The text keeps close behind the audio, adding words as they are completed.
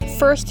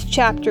first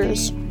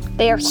chapters,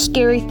 they are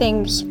scary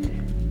things.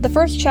 The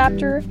first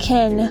chapter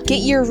can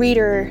get your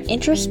reader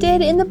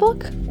interested in the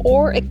book,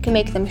 or it can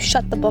make them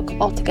shut the book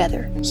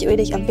altogether. So it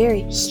is a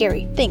very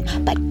scary thing.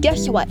 But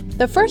guess what?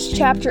 The first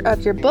chapter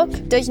of your book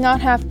does not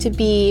have to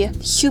be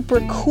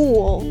super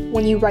cool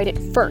when you write it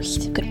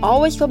first. You can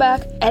always go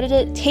back, edit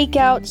it, take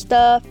out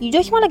stuff. You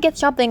just want to get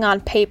something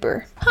on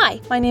paper. Hi,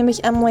 my name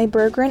is Emily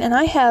Berggren, and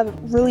I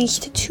have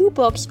released 2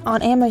 books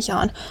on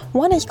Amazon.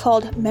 One is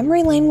called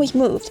Memory Lane Was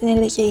Moved, and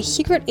it is a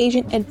secret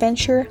agent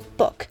adventure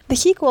book. The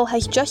sequel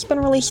has just been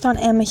released on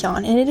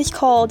Amazon, and it is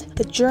called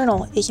The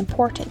Journal is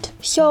Important.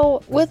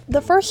 So, with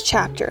the first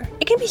chapter,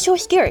 it can be so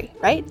scary,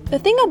 right? The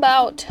thing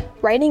about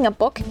writing a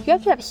book, you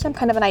have to have some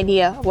kind of an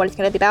idea of what it's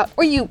going to be about,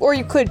 or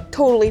you could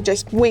totally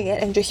just wing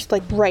it and just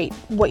write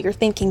what you're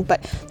thinking,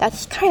 but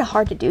that's kind of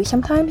hard to do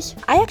sometimes.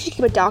 I actually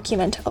keep a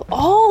document of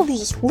all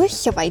these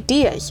lists of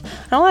ideas,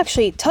 and I'll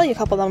actually tell you a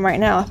couple of them right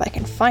now if I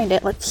can find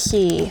it. Let's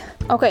see.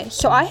 Okay,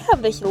 so I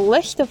have this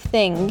list of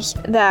things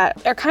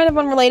that are kind of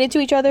unrelated to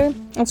each other.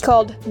 It's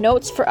called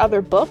Notes for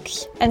Other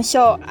Books. And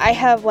so I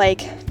have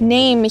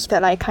names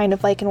that I kind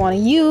of and want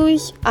to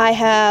use. I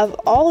have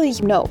all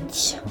these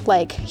notes.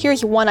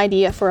 Here's one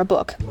idea for a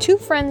book. 2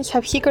 friends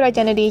have secret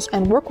identities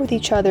and work with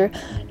each other,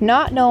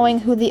 not knowing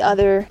who the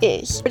other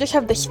is. I just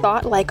have this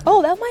thought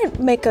oh, that might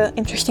make an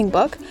interesting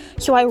book.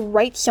 So I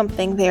write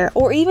something there,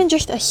 or even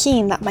just a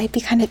scene that might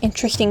be kind of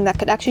interesting that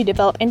could actually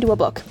develop into a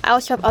book. I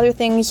also have other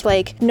things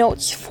like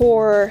notes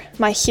for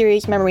my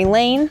series Memory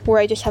Lane, where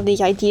I just have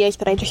these ideas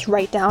that I just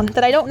write down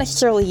that I don't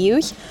necessarily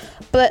use,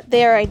 but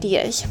they're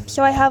ideas.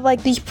 So I have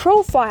these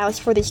profiles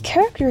for these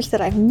characters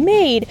that I've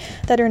made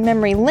that are in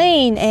Memory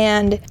Lane,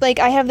 and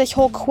I have this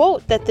whole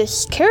quote that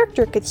this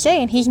character could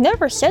say, and he's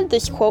never said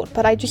this quote,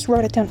 but I just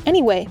wrote it down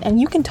anyway. And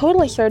you can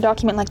totally start a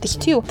document like this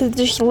too, that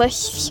just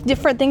lists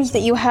different things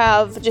that you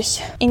have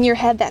just in your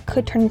head that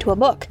could turn into a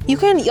book. You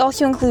can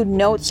also include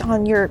notes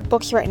on your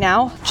books right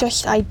now,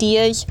 just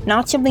ideas,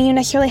 not something you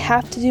necessarily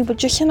have to do, but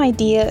just an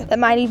idea that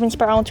might even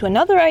spiral into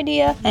another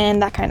idea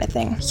and that kind of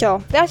thing.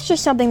 So that's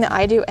just something that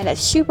I do, and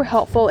it's super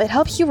helpful. It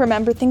helps you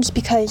remember things,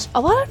 because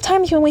a lot of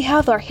times when we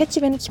have our hits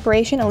of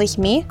inspiration, at least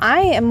me,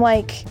 I am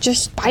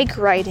just bike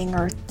riding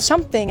or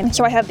something, and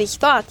so I have these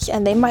thoughts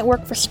and they might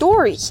work for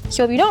stories.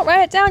 So if you don't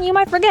write it down, you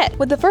might forget.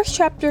 With the first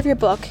chapter of your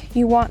book,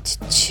 you want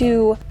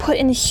to put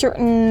in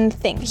certain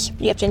things.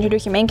 You have to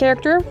introduce your main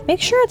character.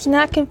 Make sure it's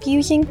not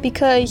confusing,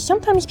 because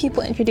sometimes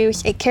people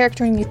introduce a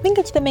character and you think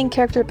it's the main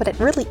character, but it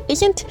really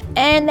isn't,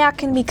 and that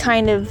can be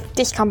kind of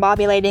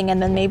discombobulating,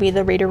 and then maybe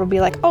the reader will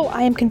be like, oh,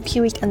 I am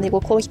confused, and they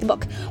will close the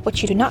book,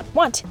 which you do not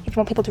want if you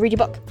want people to read your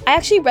book. I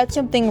actually read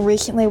something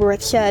recently where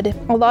it said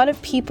a lot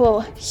of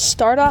people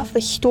start off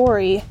the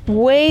story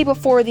way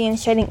before the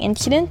inciting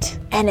incident,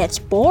 and it's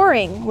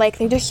boring.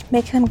 They just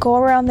make them go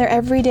around their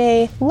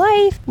everyday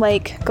life,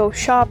 go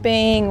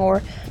shopping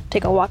or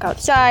take a walk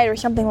outside or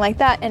something like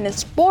that, and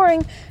it's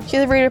boring, so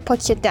the reader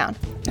puts it down.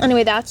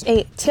 Anyway, that's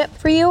a tip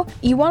for you.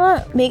 You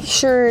want to make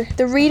sure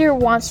the reader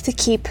wants to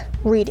keep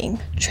reading.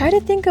 Try to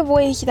think of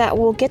ways that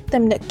will get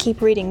them to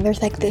keep reading. There's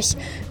this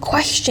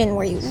question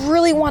where you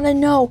really want to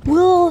know,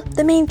 will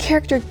the main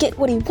character get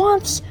what he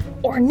wants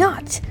or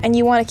not? And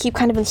you want to keep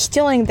kind of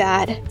instilling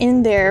that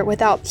in there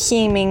without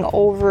seeming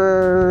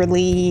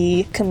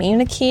overly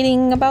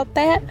communicating about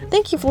that.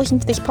 Thank you for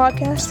listening to this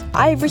podcast.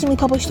 I've recently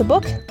published a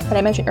book that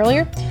I mentioned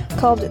earlier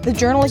called The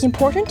Journal is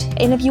Important,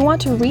 and if you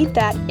want to read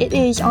that, it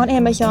is on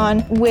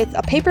Amazon with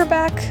a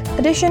paperback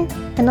edition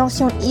and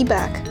also an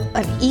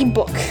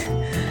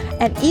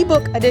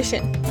ebook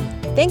edition.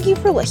 Thank you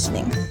for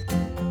listening.